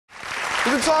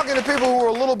We've been talking to people who are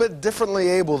a little bit differently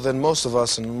able than most of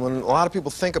us, and when a lot of people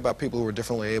think about people who are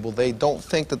differently able, they don't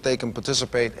think that they can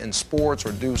participate in sports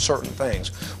or do certain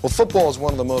things. Well, football is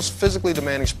one of the most physically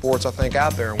demanding sports, I think,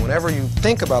 out there, and whenever you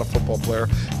think about a football player,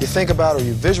 you think about or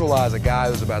you visualize a guy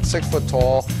who's about 6 foot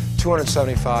tall,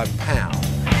 275 pounds.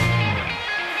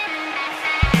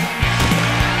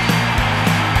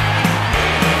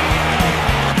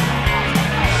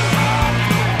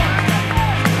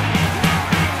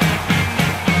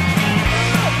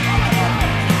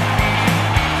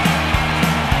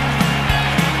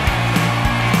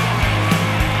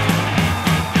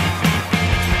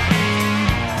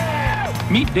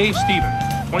 Meet Dave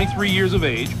Stevens, 23 years of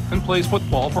age, and plays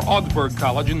football for Augsburg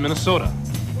College in Minnesota.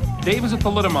 Dave is a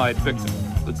thalidomide victim,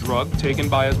 the drug taken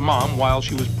by his mom while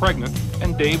she was pregnant,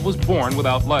 and Dave was born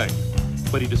without legs.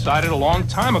 But he decided a long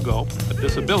time ago that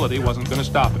disability wasn't going to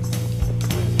stop him.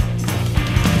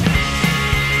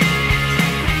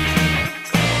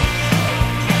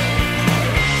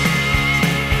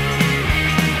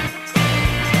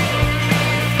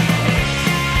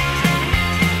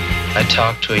 I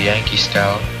talked to a Yankee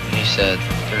scout, and he said,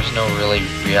 there's no really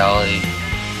reality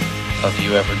of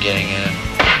you ever getting in.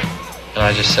 And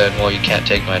I just said, well, you can't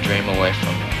take my dream away from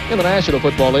me. In the National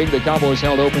Football League, the Cowboys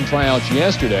held open tryouts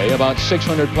yesterday. About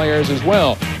 600 players as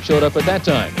well showed up at that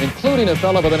time, including a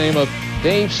fellow by the name of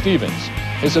Dave Stevens.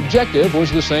 His objective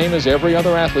was the same as every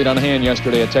other athlete on hand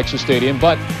yesterday at Texas Stadium,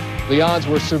 but the odds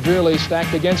were severely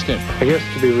stacked against him. I guess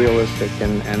to be realistic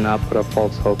and not put up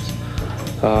false hopes,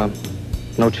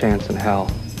 no chance in hell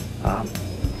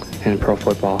in pro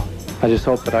football. I just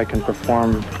hope that I can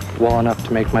perform well enough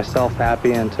to make myself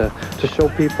happy and to show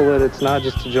people that it's not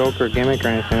just a joke or a gimmick or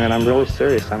anything, that I'm really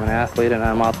serious. I'm an athlete and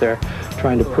I'm out there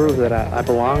trying to prove that I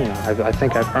belong now. I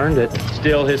think I've earned it.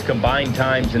 Still, his combined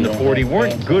times in the 40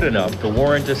 weren't good enough to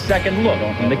warrant a second look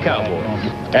in the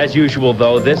Cowboys. As usual,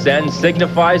 though, this end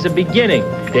signifies a beginning.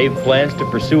 Dave plans to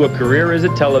pursue a career as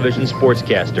a television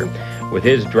sportscaster. With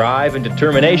his drive and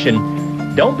determination,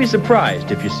 don't be surprised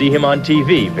if you see him on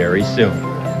TV very soon.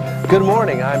 Good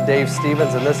morning, I'm Dave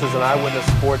Stevens, and this is an Eyewitness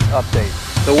Sports Update.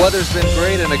 The weather's been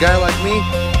great, and a guy like me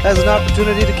has an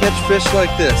opportunity to catch fish like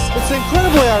this. It's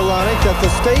incredibly ironic that the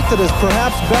state that is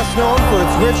perhaps best known for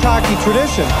its rich hockey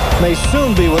tradition may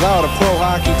soon be without a pro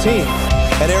hockey team.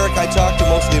 And Eric, I talked to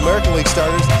most of the American League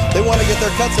starters. They want to get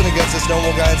their cuts in against this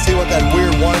normal guy and see what that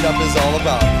weird wind-up is all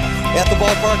about. At the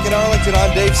ballpark in Arlington,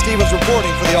 I'm Dave Stevens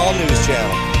reporting for the All News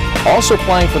Channel. Also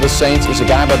playing for the Saints is a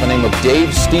guy by the name of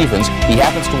Dave Stevens. He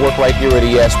happens to work right here at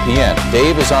ESPN.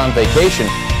 Dave is on vacation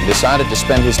and decided to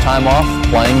spend his time off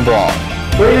playing ball.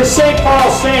 For the St. Paul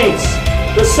Saints,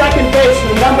 the second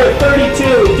baseman, number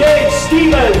 32, Dave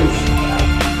Stevens.